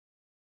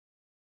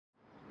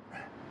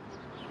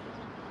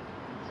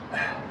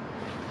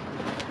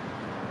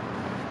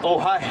Oh,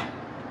 hi.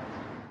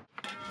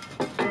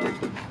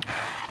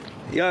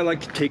 Yeah, I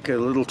like to take a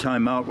little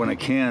time out when I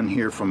can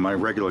here from my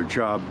regular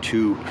job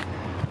to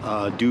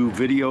do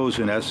videos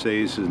and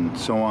essays and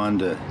so on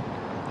to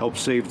help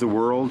save the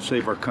world,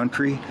 save our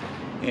country.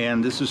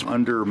 And this is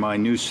under my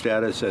new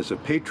status as a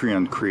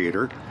Patreon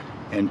creator.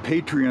 And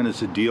Patreon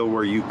is a deal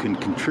where you can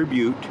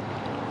contribute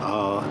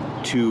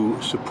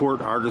to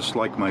support artists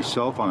like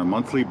myself on a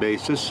monthly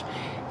basis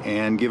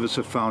and give us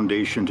a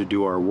foundation to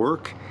do our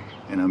work.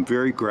 And I'm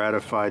very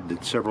gratified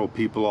that several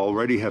people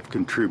already have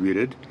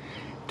contributed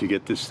to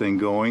get this thing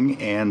going,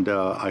 and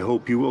I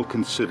hope you will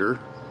consider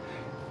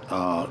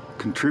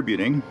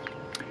contributing,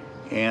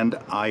 and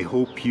I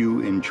hope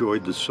you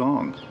enjoyed the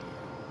song.